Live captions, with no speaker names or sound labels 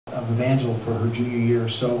Evangel for her junior year.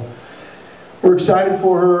 So we're excited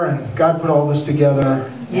for her, and God put all this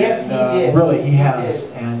together. Yes, and, He did. Really, He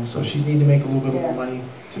has. And so she's needing to make a little bit more money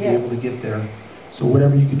to be able to get there. So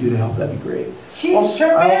whatever you could do to help, that'd be great. She's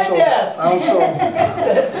tremendous. I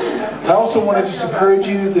also want to just encourage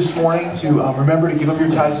you this morning to remember to give up your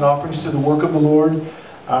tithes and offerings to the work of the Lord,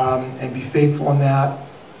 and be faithful in that.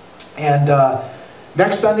 And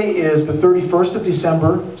next Sunday is the 31st of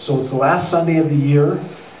December, so it's the last Sunday of the year.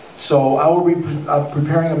 So I will be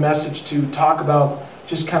preparing a message to talk about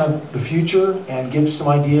just kind of the future and give some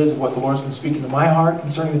ideas of what the Lord's been speaking to my heart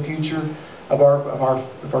concerning the future of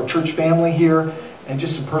our church family here, and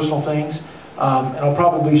just some personal things. And I'll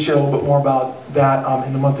probably share a little bit more about that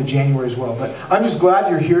in the month of January as well. But I'm just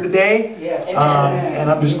glad you're here today.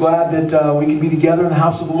 And I'm just glad that we can be together in the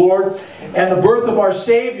house of the Lord. And the birth of our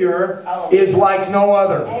Savior is like no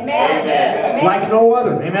other. Amen. Like no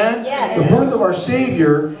other. Amen? Yes. The birth of our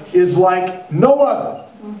Savior is like no other.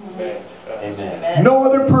 Amen. No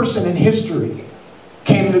other person in history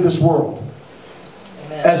came into this world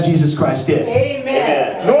as Jesus Christ did.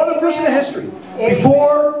 Amen. No other person in history.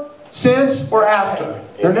 Before, since, or after.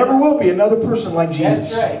 There never will be another person like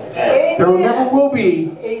Jesus. That's right. There never will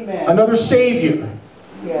be another Savior.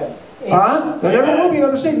 Yes. Huh? There never will be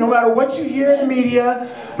another Savior. No matter what you hear in the media,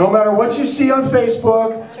 no matter what you see on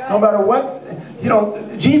Facebook, no matter what,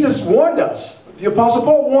 Jesus warned us. The Apostle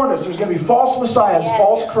Paul warned us there's going to be false messiahs,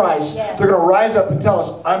 false Christs. They're going to rise up and tell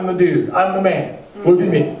us, I'm the dude, I'm the man. Look at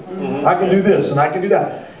me. I can do this and I can do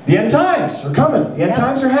that. The end times are coming. The end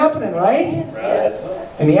times are happening, right?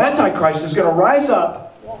 And the Antichrist is going to rise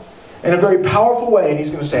up in a very powerful way, and he's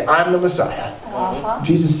going to say, I'm the Messiah.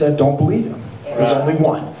 Jesus said, don't believe him. There's only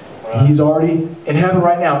one. He's already in heaven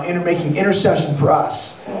right now, making intercession for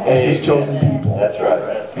us as his chosen people. That's right.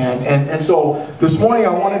 And so this morning I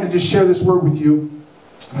wanted to just share this word with you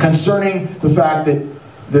concerning the fact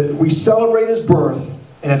that we celebrate his birth,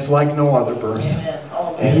 and it's like no other birth.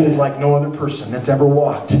 And he is like no other person that's ever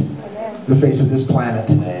walked the face of this planet.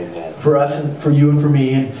 For us and for you and for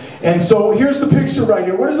me. And so here's the picture right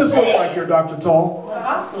here. What does this look like here, Dr. Tull? It's a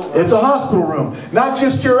hospital room. It's a hospital room. Not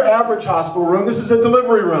just your average hospital room. This is a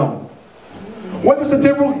delivery room. What does a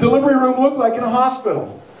delivery room look like in a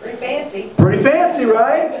hospital? Pretty fancy. Pretty fancy,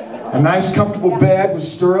 right? A nice comfortable bed with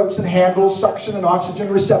stirrups and handles, suction and oxygen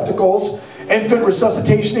receptacles, infant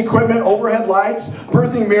resuscitation equipment, overhead lights,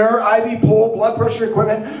 birthing mirror, IV pole, blood pressure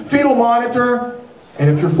equipment, fetal monitor, and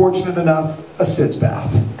if you're fortunate enough, a sitz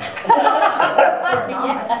bath.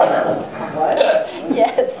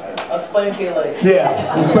 Yes. I'll explain it to you later.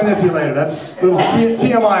 Yeah, I'll explain that to you later. That's a little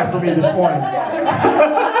TMI for me this morning.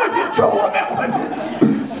 Get in trouble on that one.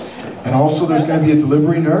 And also there's going to be a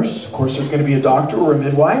delivery nurse. Of course, there's going to be a doctor or a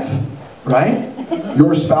midwife, right?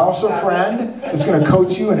 Your spouse or friend is going to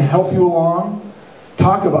coach you and help you along.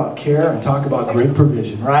 Talk about care and talk about great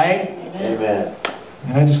provision, right? Amen.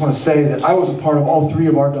 And I just want to say that I was a part of all three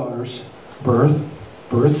of our daughters'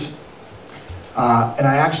 births. And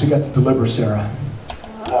I actually got to deliver Sarah.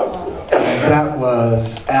 And that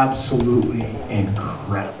was absolutely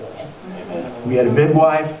incredible. We had a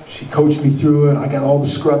midwife. She coached me through it. I got all the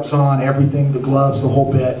scrubs on, everything, the gloves, the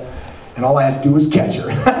whole bit. And all I had to do was catch her.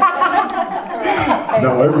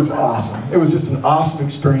 No, it was awesome. It was just an awesome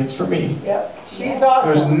experience for me. Yep. She's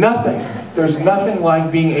awesome. There's nothing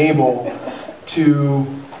like being able to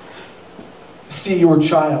see your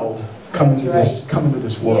child come into this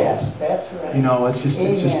world. Yes, that's right.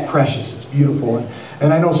 It's just precious. It's beautiful.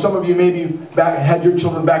 And I know some of you maybe had your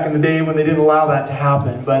children back in the day when they didn't allow that to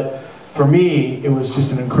happen, but for me, it was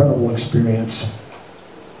just an incredible experience.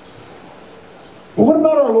 Well, what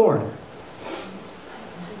about our Lord?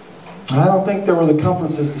 I don't think there were the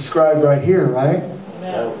comforts as described right here, right?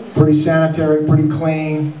 No. Pretty sanitary, pretty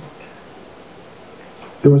clean.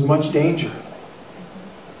 There was much danger.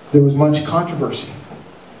 There was much controversy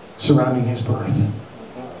surrounding his birth.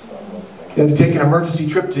 He had to take an emergency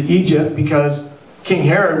trip to Egypt because King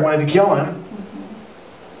Herod wanted to kill him.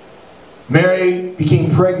 Mary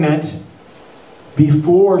became pregnant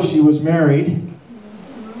before she was married.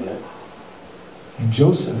 And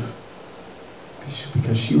Joseph,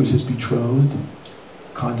 because she was his betrothed,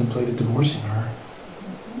 contemplated divorcing her,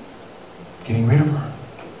 getting rid of her.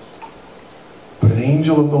 But an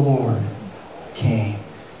angel of the Lord came.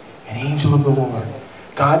 An angel of the Lord.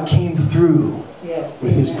 God came through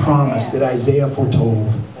with his promise that Isaiah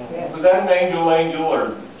foretold. Was that an angel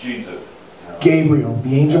or Jesus? Gabriel,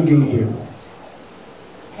 the angel Gabriel.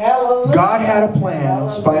 Hallelujah. God had a plan in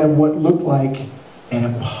spite of what looked like an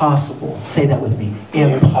impossible, say that with me,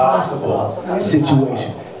 impossible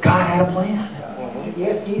situation. God had a plan.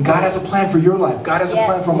 Yes, he God has a plan for your life. God has a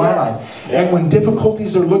plan for my life. And when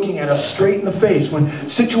difficulties are looking at us straight in the face, when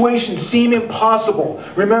situations seem impossible,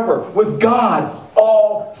 remember, with God,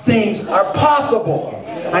 all things are possible.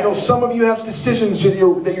 I know some of you have decisions that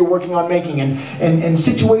you're working on making, and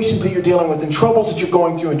situations that you're dealing with, and troubles that you're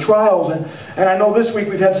going through, and trials. And I know this week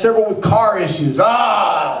we've had several with car issues.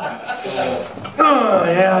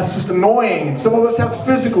 Yeah, it's just annoying. And some of us have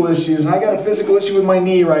physical issues, and I got a physical issue with my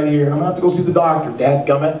knee right here. I'm going to have to go see the doctor,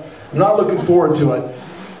 dadgummit. I'm not looking forward to it.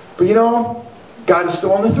 But you know, God is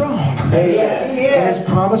still on the throne. Yes, he is. And His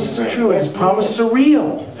promises are true, and His promises are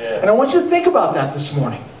real. And I want you to think about that this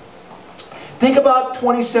morning. Think about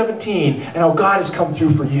 2017 and how God has come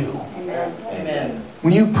through for you. Amen.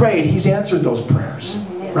 When you've prayed, He's answered those prayers.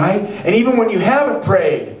 Right? And even when you haven't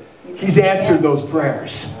prayed, He's answered those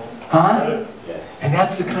prayers. Huh? And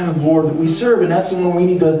that's the kind of Lord that we serve, and that's the one we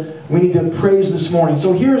need to praise this morning.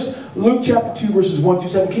 So here's Luke chapter 2, verses 1 through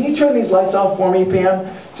 7. Can you turn these lights off for me, Pam?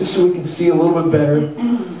 Just so we can see a little bit better.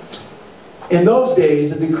 In those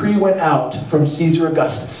days, a decree went out from Caesar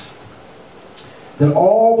Augustus that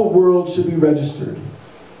all the world should be registered.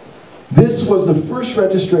 This was the first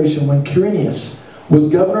registration when Quirinius was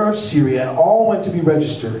governor of Syria, and all went to be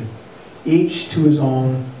registered, each to his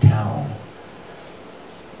own town.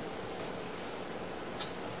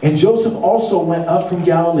 And Joseph also went up from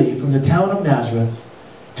Galilee, from the town of Nazareth,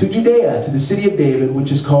 to Judea, to the city of David,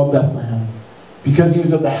 which is called Bethlehem, because he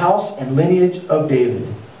was of the house and lineage of David,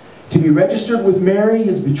 to be registered with Mary,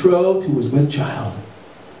 his betrothed, who was with child.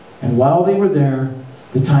 And while they were there,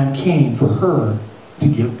 the time came for her to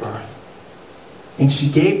give birth. And she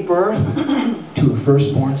gave birth to her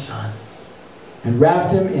firstborn son, and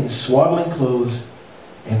wrapped him in swaddling clothes,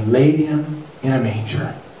 and laid him in a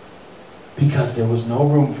manger, because there was no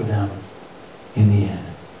room for them in the inn.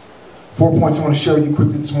 4 points I want to share with you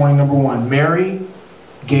quickly this morning. Number one, Mary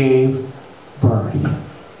gave birth.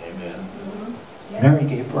 Amen. Mary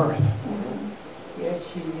gave birth.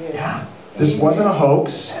 Yes, she did. Yeah. This wasn't a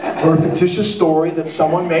hoax or a fictitious story that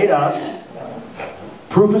someone made up.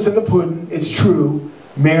 Proof is in the pudding. It's true.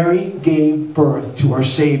 Mary gave birth to our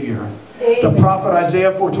Savior. The prophet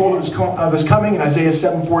Isaiah foretold of his coming in Isaiah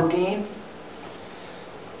 7:14.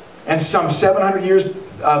 And some 700 years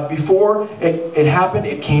before it happened,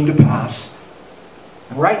 it came to pass.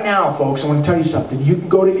 And right now, folks, I want to tell you something. You can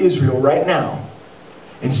go to Israel right now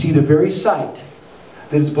and see the very site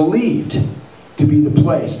that is believed to be the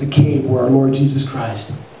place, the cave where our Lord Jesus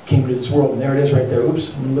Christ came into this world. And there it is right there.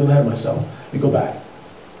 Oops, I'm a little ahead of myself. Let me go back.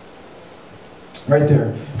 Right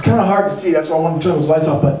there. It's kind of hard to see. That's why I want to turn those lights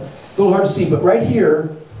off. But it's a little hard to see. But right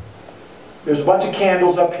here, there's a bunch of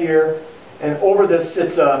candles up here. And over this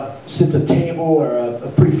sits a table or a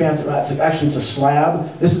pretty fancy, actually it's a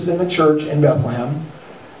slab. This is in the church in Bethlehem.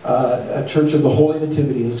 A church of the Holy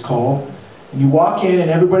Nativity is called. And you walk in and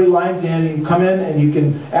everybody lines in, and you come in and you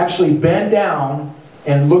can actually bend down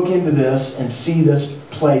and look into this and see this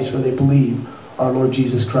place where they believe our Lord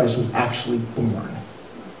Jesus Christ was actually born.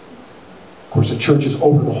 Of course, the church is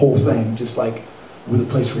over the whole thing, just like with the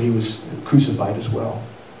place where he was crucified as well.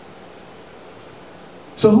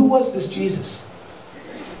 So who was this Jesus?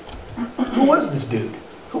 Who was this dude?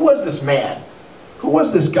 Who was this man? Who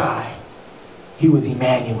was this guy? He was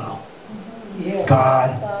Emmanuel.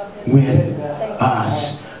 God with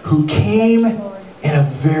us, who came in a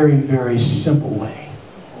very, very simple way.